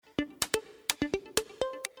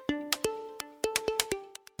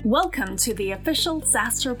Welcome to the official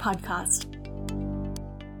SaaStr podcast.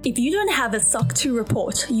 If you don't have a SOC 2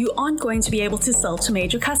 report, you aren't going to be able to sell to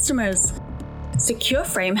major customers.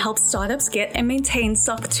 SecureFrame helps startups get and maintain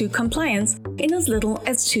SOC 2 compliance in as little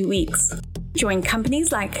as 2 weeks. Join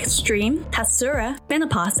companies like Stream, Hasura,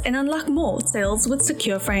 Benepass, and unlock more sales with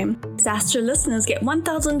SecureFrame. SaaStr listeners get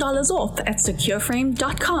 $1,000 off at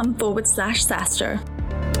secureframe.com/SaaStr.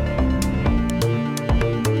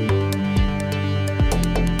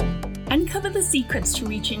 Uncover the secrets to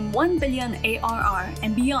reaching 1 billion ARR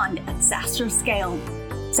and beyond at SaaStr Scale.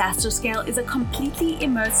 SaaStr Scale is a completely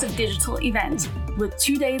immersive digital event with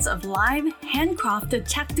 2 days of live, handcrafted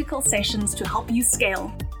tactical sessions to help you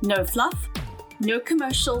scale. No fluff, no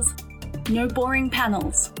commercials, no boring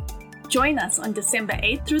panels. Join us on December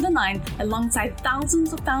 8th through the 9th alongside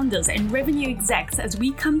thousands of founders and revenue execs as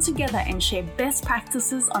we come together and share best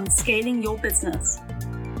practices on scaling your business.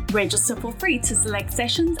 Register for free to select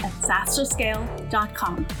sessions at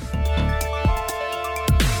SaaStrScale.com.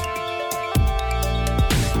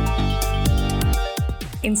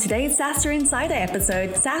 In today's SaaStr Insider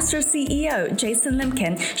episode, SaaStr CEO Jason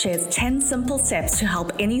Lemkin shares 10 simple steps to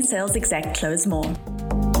help any sales exec close more.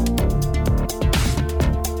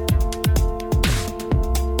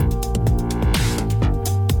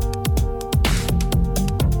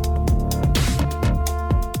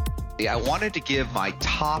 I wanted to give my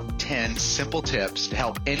top 10 simple tips to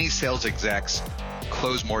help any sales execs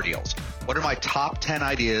close more deals. What are my top 10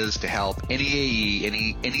 ideas to help any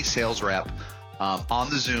AE, any sales rep on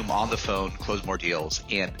the Zoom, on the phone, close more deals?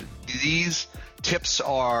 And these tips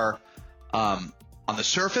are on the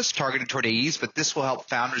surface targeted toward AEs, but this will help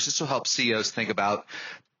founders, this will help CEOs think about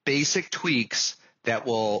basic tweaks that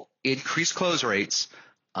will increase close rates,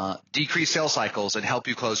 decrease sales cycles, and help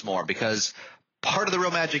you close more. Because part of the real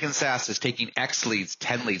magic in SaaS is taking X leads,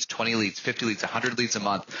 10 leads, 20 leads, 50 leads, 100 leads a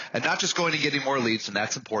month, and not just going and getting more leads, and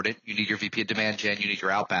that's important. You need your VP of demand gen, you need your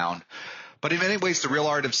outbound. But in many ways, the real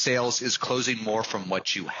art of sales is closing more from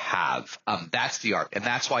what you have. That's the art. And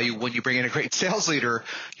that's why when you bring in a great sales leader,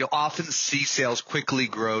 you'll often see sales quickly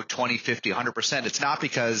grow 20, 50, 100%. It's not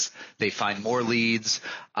because they find more leads.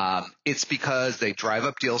 It's because they drive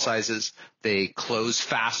up deal sizes, they close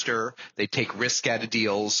faster, they take risk out of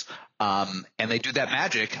deals, and they do that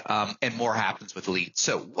magic, and more happens with leads.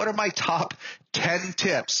 So what are my top 10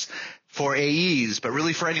 tips for AEs, but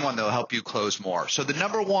really for anyone that will help you close more? So the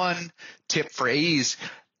number one tip for AEs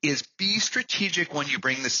is be strategic when you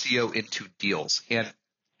bring the CEO into deals. And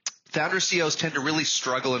founder CEOs tend to really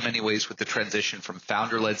struggle in many ways with the transition from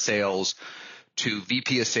founder-led sales to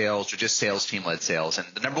VP of sales or just sales team-led sales. And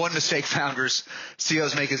the number one mistake founders,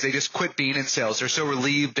 CEOs make is they just quit being in sales. They're so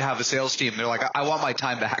relieved to have a sales team. They're like, I want my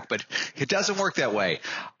time back, but it doesn't work that way.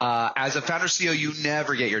 As a founder CEO, you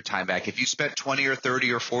never get your time back. If you spent 20 or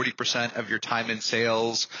 30 or 40% of your time in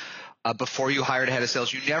sales before you hired a head of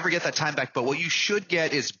sales, you never get that time back. But what you should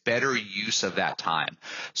get is better use of that time.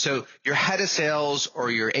 So your head of sales or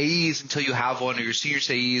your AEs, until you have one, or your senior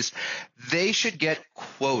AEs, they should get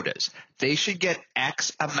quotas. They should get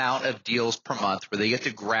X amount of deals per month where they get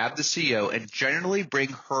to grab the CEO and generally bring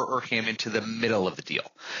her or him into the middle of the deal.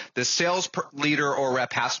 The sales leader or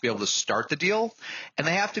rep has to be able to start the deal, and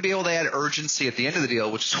they have to be able to add urgency at the end of the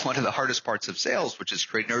deal, which is one of the hardest parts of sales, which is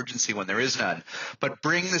creating urgency when there is none. But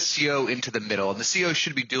bring the CEO into the middle, and the CEO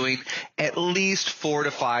should be doing at least 4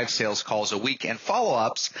 to 5 sales calls a week and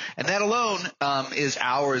follow-ups, and that alone is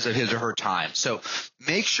hours of his or her time. So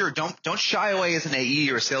make sure, don't shy away as an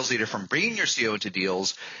AE or a sales leader from bringing your CEO into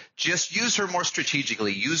deals. Just use her more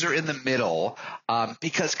strategically. Use her in the middle,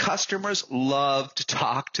 because customers love to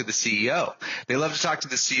talk to the CEO. They love to talk to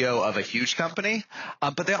the CEO of a huge company,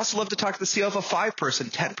 but they also love to talk to the CEO of a 5-person,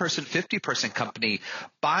 10-person, 50-person company.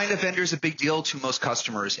 Buying a vendor is a big deal to most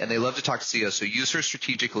customers, and they love to talk to CEOs. So use her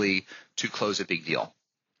strategically to close a big deal.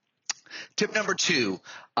 Tip number 2,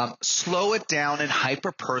 slow it down and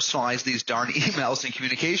hyper-personalize these darn emails and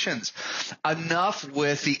communications. Enough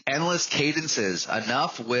with the endless cadences.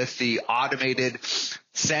 Enough with the automated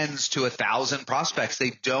sends to 1,000 prospects.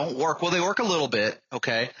 They don't work. Well, they work a little bit,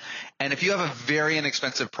 okay? And if you have a very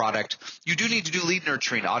inexpensive product, you do need to do lead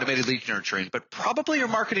nurturing, automated lead nurturing, but probably your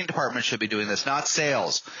marketing department should be doing this, not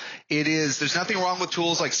sales. There's nothing wrong with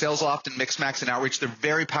tools like SalesLoft and Mixmax and Outreach. They're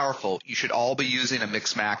very powerful. You should all be using a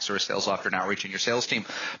Mixmax or a SalesLoft or an Outreach in your sales team,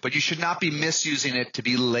 but you should not be misusing it to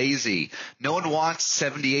be lazy. No one wants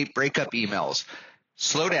 78 breakup emails.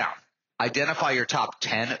 Slow down. Identify your top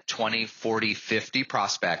 10, 20, 40, 50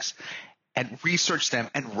 prospects and research them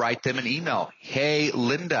and write them an email. Hey,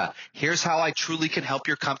 Linda, here's how I truly can help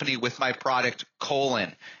your company with my product, :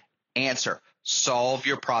 answer. Solve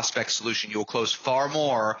your prospect solution. You will close far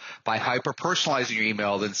more by hyper-personalizing your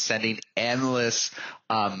email than sending endless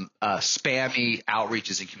spammy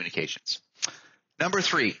outreaches and communications. Number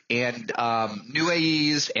 3, and new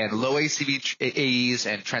AEs and low ACV AEs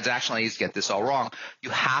and transactional AEs get this all wrong.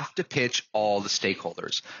 You have to pitch all the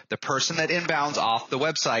stakeholders. The person that inbounds off the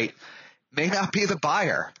website may not be the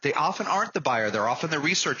buyer. They often aren't the buyer. They're often the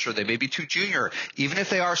researcher. They may be too junior. Even if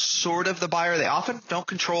they are sort of the buyer, they often don't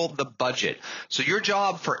control the budget. So your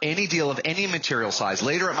job for any deal of any material size,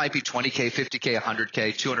 later it might be 20K, 50K,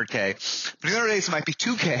 100K, 200K. But in other days it might be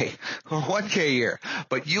 2K or 1K a year.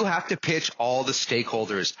 But you have to pitch all the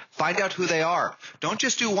stakeholders. Find out who they are. Don't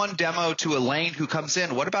just do one demo to Elaine who comes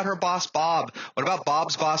in. What about her boss, Bob? What about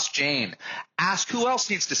Bob's boss, Jane? Ask who else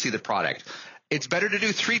needs to see the product. It's better to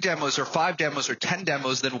do 3 demos or 5 demos or 10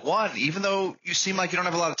 demos than 1, even though you seem like you don't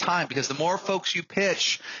have a lot of time, because the more folks you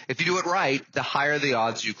pitch, if you do it right, the higher the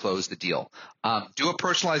odds you close the deal. Do a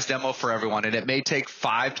personalized demo for everyone, and it may take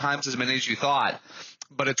 5 times as many as you thought,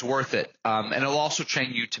 but it's worth it. And it'll also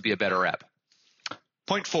train you to be a better rep.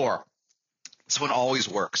 Point 4, this one always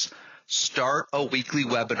works. Start a weekly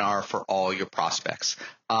webinar for all your prospects.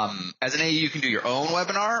 As an AE, you can do your own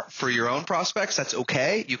webinar for your own prospects. That's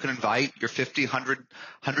okay. You can invite your 50,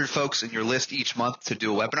 100 folks in your list each month to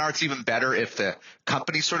do a webinar. It's even better if the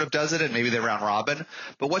company sort of does it and maybe they're round robin.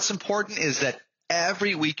 But what's important is that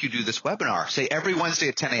every week you do this webinar, say every Wednesday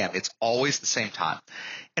at 10 a.m. It's always the same time.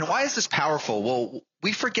 And why is this powerful? Well,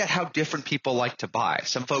 we forget how different people like to buy.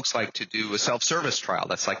 Some folks like to do a self-service trial.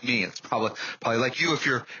 That's like me. It's probably like you. If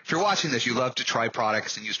you're watching this, you love to try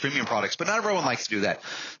products and use premium products, but not everyone likes to do that.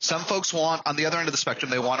 Some folks want, on the other end of the spectrum,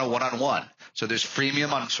 they want a one-on-one. So there's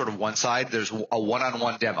freemium on sort of one side. There's a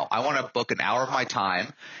one-on-one demo. I want to book an hour of my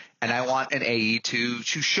time, and I want an AE to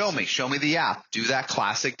show me the app, do that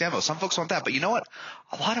classic demo. Some folks want that, but you know what?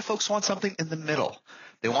 A lot of folks want something in the middle.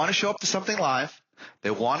 They want to show up to something live.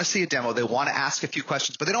 They want to see a demo. They want to ask a few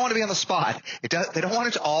questions, but they don't want to be on the spot. They don't want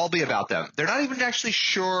it to all be about them. They're not even actually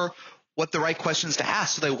sure what the right questions to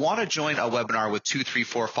ask. So they want to join a webinar with 2, 3,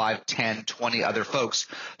 4, 5, 10, 20 other folks.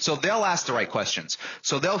 So they'll ask the right questions.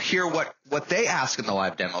 So they'll hear what they ask in the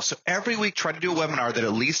live demo. So every week, try to do a webinar that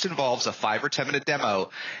at least involves a 5 or 10 minute demo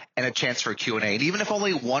and a chance for a Q&A. And even if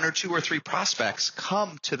only 1 or 2 or 3 prospects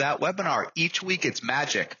come to that webinar each week, it's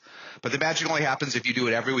magic. But the magic only happens if you do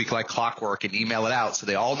it every week like clockwork and email it out so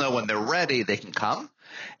they all know when they're ready they can come.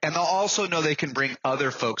 And they'll also know they can bring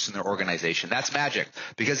other folks in their organization. That's magic,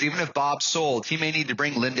 because even if Bob's sold, he may need to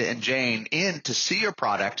bring Linda and Jane in to see your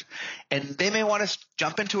product, and they may want to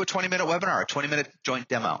jump into a 20-minute webinar, a 20-minute joint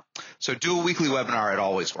demo. So do a weekly webinar. It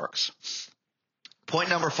always works. Point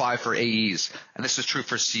number 5 for AEs, and this is true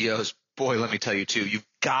for CEOs. Boy, let me tell you too, you've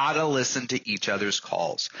got to listen to each other's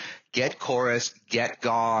calls. Get Chorus, get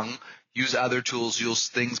Gong. Use other tools, use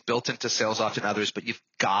things built into SalesOft and others, but you've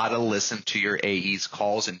got to listen to your AE's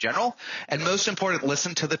calls in general. And most important,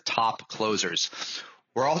 listen to the top closers.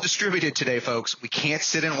 We're all distributed today, folks. We can't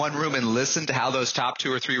sit in one room and listen to how those top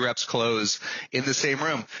 2 or 3 reps close in the same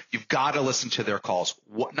room. You've got to listen to their calls,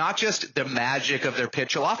 not just the magic of their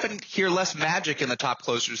pitch. You'll often hear less magic in the top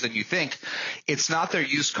closers than you think. It's not their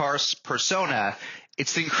used car persona.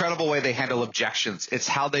 It's the incredible way they handle objections. It's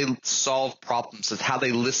how they solve problems. It's how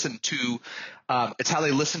they listen to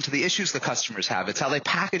the issues the customers have. It's how they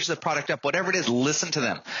package the product up. Whatever it is, listen to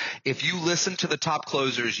them. If you listen to the top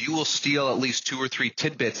closers, you will steal at least 2 or 3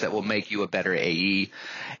 tidbits that will make you a better AE.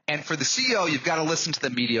 And for the CEO, you've got to listen to the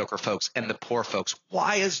mediocre folks and the poor folks.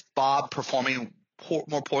 Why is Bob performing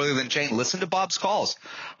more poorly than Jane? Listen to Bob's calls.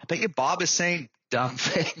 I bet you Bob is saying dumb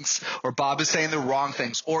things, or Bob is saying the wrong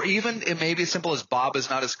things, or even it may be as simple as Bob is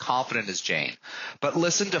not as confident as Jane. But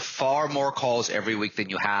listen to far more calls every week than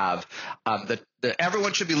you have.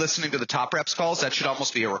 Everyone should be listening to the top reps calls. That should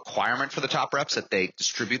almost be a requirement for the top reps, that they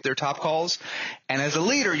distribute their top calls. And as a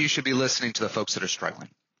leader, you should be listening to the folks that are struggling.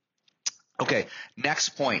 Okay,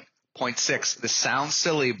 next point. Point 6, this sounds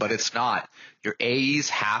silly, but it's not. Your AEs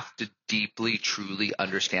have to deeply, truly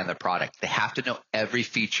understand the product. They have to know every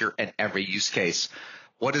feature and every use case.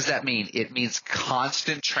 What does that mean? It means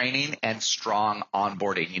constant training and strong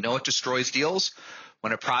onboarding. You know what destroys deals?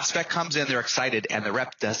 When a prospect comes in, they're excited, and the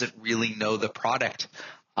rep doesn't really know the product.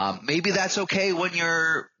 Maybe that's okay when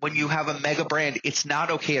you have a mega brand. It's not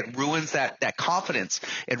okay. It ruins that confidence.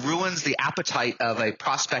 It ruins the appetite of a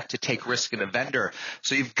prospect to take risk in a vendor.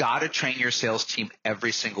 So you've got to train your sales team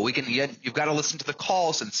every single week. And you've got to listen to the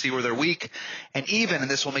calls and see where they're weak. And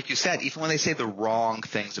this will make you sad, even when they say the wrong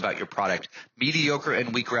things about your product, mediocre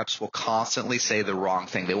and weak reps will constantly say the wrong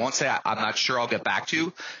thing. They won't say, I'm not sure, I'll get back to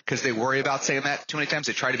you, because they worry about saying that too many times.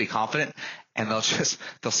 They try to be confident. and they'll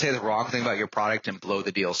say the wrong thing about your product and blow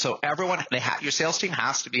the deal. So your sales team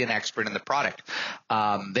has to be an expert in the product.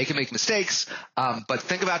 They can make mistakes, but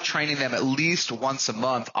think about training them at least once a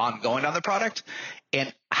month on going on the product,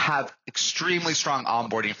 and have extremely strong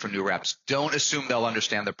onboarding for new reps. Don't assume they'll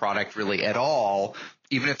understand the product really at all,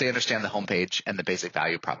 even if they understand the homepage and the basic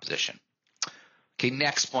value proposition. Okay,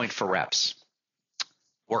 next point for reps.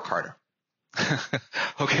 Work harder.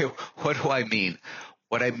 Okay, what do I mean?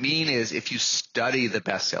 What I mean is, if you study the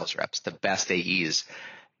best sales reps, the best AEs,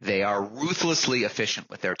 they are ruthlessly efficient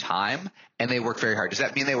with their time and they work very hard. Does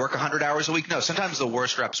that mean they work 100 hours a week? No, sometimes the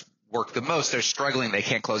worst reps work the most. They're struggling. They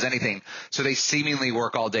can't close anything. So they seemingly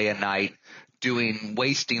work all day and night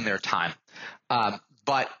wasting their time.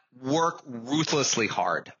 But work ruthlessly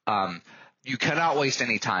hard. You cannot waste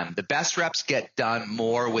any time. The best reps get done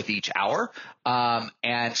more with each hour,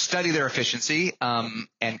 and study their efficiency,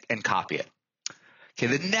 and copy it. Okay,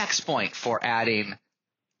 the next point for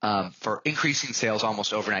for increasing sales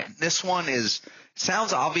almost overnight. This one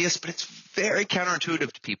sounds obvious, but it's very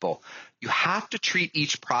counterintuitive to people. You have to treat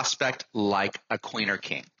each prospect like a queen or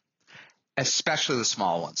king, especially the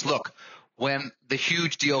small ones. Look, when the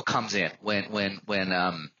huge deal comes in, when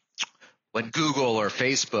Google or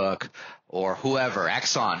Facebook or whoever,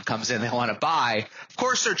 Exxon, comes in, they want to buy, of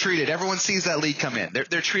course they're treated. Everyone sees that lead come in.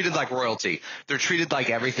 They're treated like royalty. They're treated like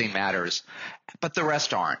everything matters. But the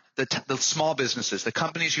rest aren't. The small businesses, the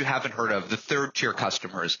companies you haven't heard of, the third-tier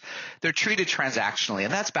customers, they're treated transactionally,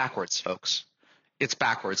 and that's backwards, folks. It's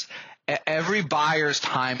backwards. Every buyer's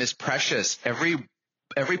time is precious.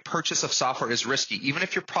 Every purchase of software is risky. Even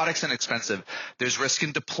if your product's inexpensive, there's risk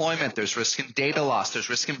in deployment, there's risk in data loss, there's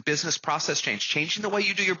risk in business process change. Changing the way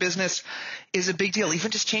you do your business is a big deal.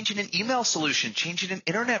 Even just changing an email solution, changing an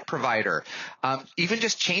internet provider, even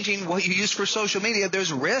just changing what you use for social media,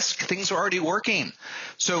 there's risk. Things are already working.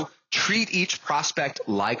 So treat each prospect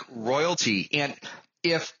like royalty. And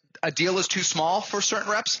if a deal is too small for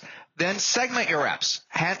certain reps, then segment your reps.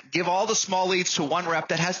 Give all the small leads to one rep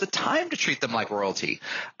that has the time to treat them like royalty,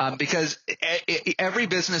 because every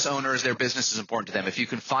business owner, their business is important to them. If you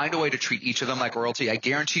can find a way to treat each of them like royalty, I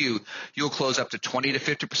guarantee you'll close up to 20 to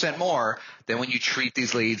 50% more than when you treat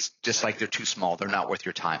these leads just like they're too small. They're not worth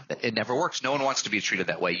your time. It never works. No one wants to be treated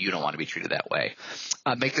that way. You don't want to be treated that way.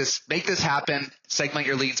 Make this happen. Segment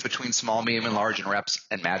your leads between small, medium, and large, and reps,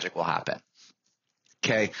 and magic will happen.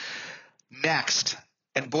 Okay. Next.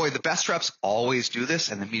 And boy, the best reps always do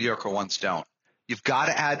this, and the mediocre ones don't. You've got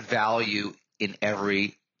to add value in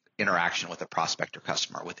every interaction with a prospect or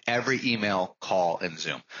customer, with every email, call, and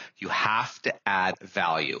Zoom. You have to add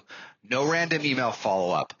value. No random email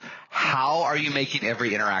follow-up. How are you making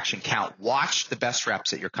every interaction count? Watch the best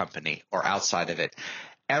reps at your company or outside of it.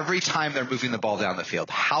 Every time they're moving the ball down the field,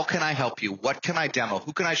 how can I help you? What can I demo?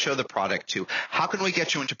 Who can I show the product to? How can we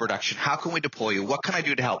get you into production? How can we deploy you? What can I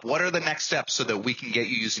do to help? What are the next steps so that we can get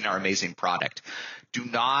you using our amazing product? Do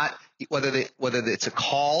not, whether it's a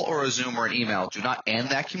call or a Zoom or an email, do not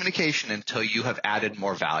end that communication until you have added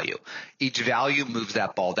more value. Each value moves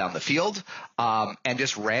that ball down the field, and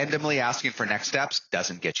just randomly asking for next steps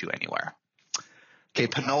doesn't get you anywhere. Okay,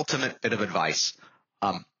 penultimate bit of advice.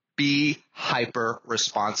 Be hyper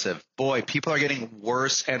responsive. Boy, people are getting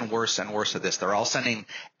worse and worse and worse at this. They're all sending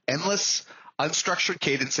endless, unstructured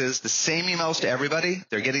cadences, the same emails to everybody.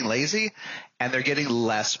 They're getting lazy and they're getting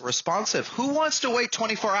less responsive. Who wants to wait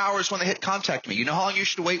 24 hours when they hit contact me? You know how long you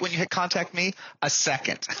should wait when you hit contact me? A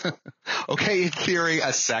second. Okay, in theory,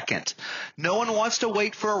 a second. No one wants to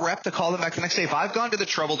wait for a rep to call them back the next day. If I've gone to the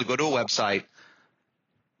trouble to go to a website,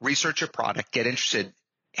 research your product, get interested,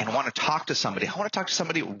 and want to talk to somebody, I want to talk to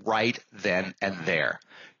somebody right then and there.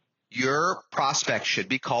 Your prospect should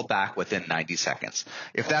be called back within 90 seconds.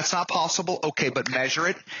 If that's not possible, okay, but measure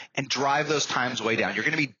it and drive those times way down. You're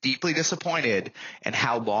going to be deeply disappointed in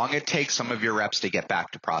how long it takes some of your reps to get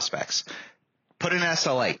back to prospects. Put an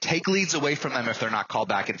SLA. Take leads away from them if they're not called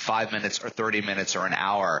back in 5 minutes or 30 minutes or an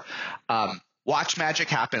hour. Watch magic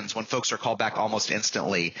happens when folks are called back almost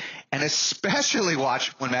instantly, and especially watch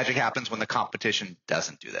when magic happens when the competition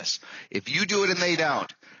doesn't do this. If you do it and they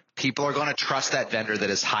don't, people are going to trust that vendor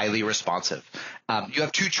that is highly responsive. You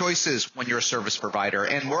have two choices when you're a service provider,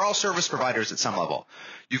 and we're all service providers at some level.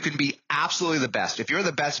 You can be absolutely the best. If you're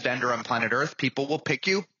the best vendor on planet Earth, people will pick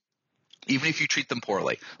you. Even if you treat them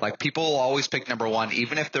poorly. Like, people will always pick number one,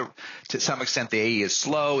 even if to some extent the AE is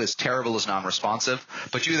slow, is terrible, is non-responsive.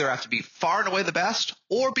 But you either have to be far and away the best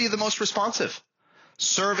or be the most responsive.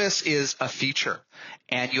 Service is a feature,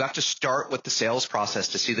 and you have to start with the sales process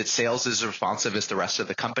to see that sales is as responsive as the rest of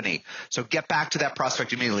the company. So get back to that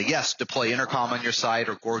prospect immediately. Yes, deploy Intercom on your site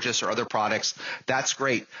or Gorgeous or other products. That's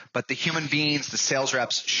great. But the human beings, the sales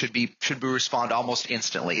reps should respond almost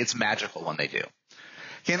instantly. It's magical when they do.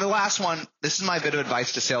 Okay, and the last one, this is my bit of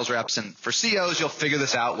advice to sales reps, and for CEOs, you'll figure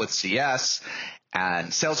this out with CS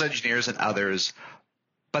and sales engineers and others.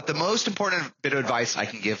 But the most important bit of advice I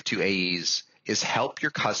can give to AEs is help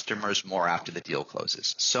your customers more after the deal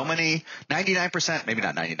closes. So many, 99%, maybe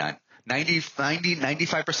not 99,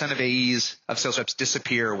 95% of AEs, of sales reps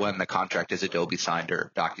disappear when the contract is Adobe signed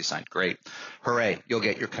or DocuSigned. Great. Hooray, you'll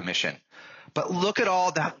get your commission. But look at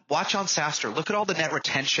all that, watch on SaaStr, look at all the net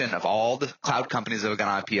retention of all the cloud companies that have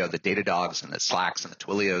gone IPO, the Datadogs and the Slacks and the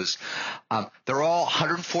Twilios. They're all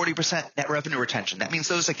 140% net revenue retention. That means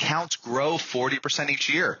those accounts grow 40%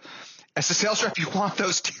 each year. As a sales rep, you want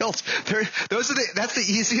those deals. That's the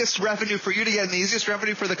easiest revenue for you to get, and the easiest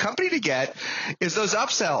revenue for the company to get is those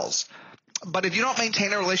upsells. But if you don't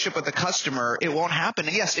maintain a relationship with the customer, it won't happen.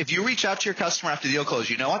 And yes, if you reach out to your customer after the deal close,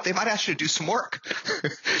 you know what? They might ask you to do some work.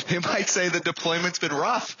 They might say the deployment's been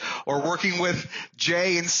rough, or working with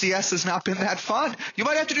J and CS has not been that fun. You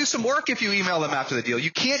might have to do some work if you email them after the deal.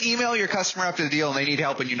 You can't email your customer after the deal and they need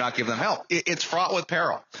help and you not give them help. It's fraught with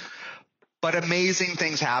peril. But amazing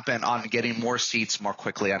things happen on getting more seats more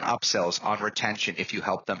quickly, on upsells, on retention if you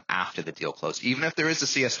help them after the deal close. Even if there is a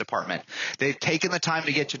CS department, they've taken the time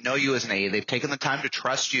to get to know you as an AE. They've taken the time to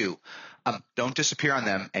trust you. Don't disappear on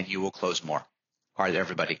them, and you will close more. All right,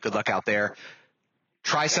 everybody, good luck out there.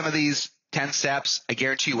 Try some of these 10 steps. I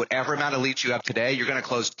guarantee you whatever amount of leads you have today, you're going to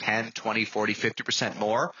close 10, 20, 40, 50%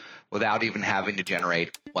 more without even having to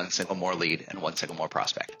generate one single more lead and one single more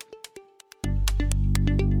prospect.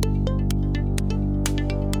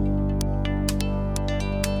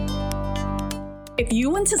 If you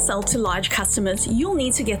want to sell to large customers, you'll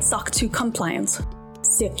need to get SOC 2 compliant.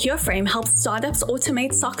 SecureFrame helps startups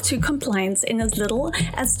automate SOC 2 compliance in as little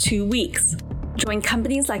as 2 weeks. Join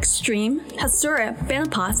companies like Stream, Hasura,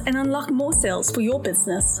 Benepass, and unlock more sales for your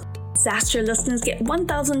business. SaaStr listeners get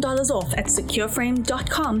 $1,000 off at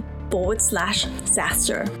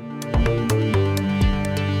secureframe.com/SaaStr.